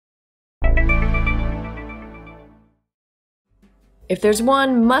If there's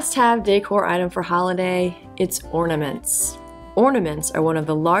one must-have decor item for holiday, it's ornaments. Ornaments are one of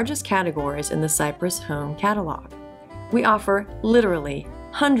the largest categories in the Cypress Home catalog. We offer literally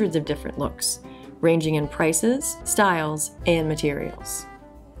hundreds of different looks, ranging in prices, styles, and materials.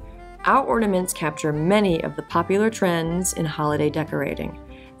 Our ornaments capture many of the popular trends in holiday decorating,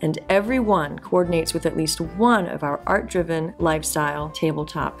 and every one coordinates with at least one of our art-driven lifestyle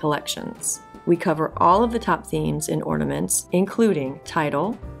tabletop collections. We cover all of the top themes in ornaments, including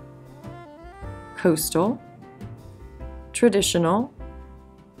tidal, coastal, traditional,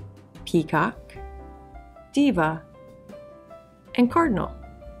 peacock, diva, and cardinal.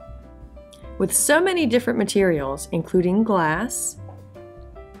 With so many different materials, including glass,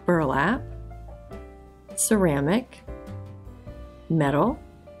 burlap, ceramic, metal,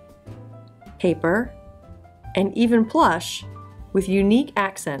 paper, and even plush, with unique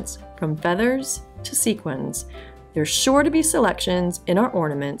accents from feathers to sequins, there's sure to be selections in our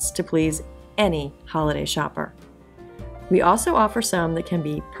ornaments to please any holiday shopper. We also offer some that can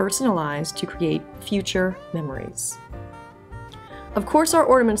be personalized to create future memories. Of course, our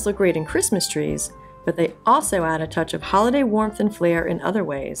ornaments look great in Christmas trees, but they also add a touch of holiday warmth and flair in other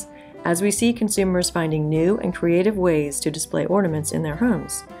ways, as we see consumers finding new and creative ways to display ornaments in their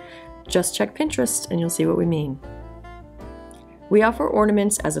homes. Just check Pinterest and you'll see what we mean. We offer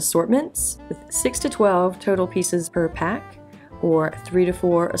ornaments as assortments with 6 to 12 total pieces per pack or 3 to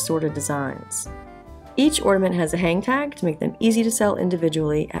 4 assorted designs. Each ornament has a hang tag to make them easy to sell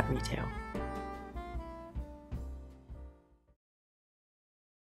individually at retail.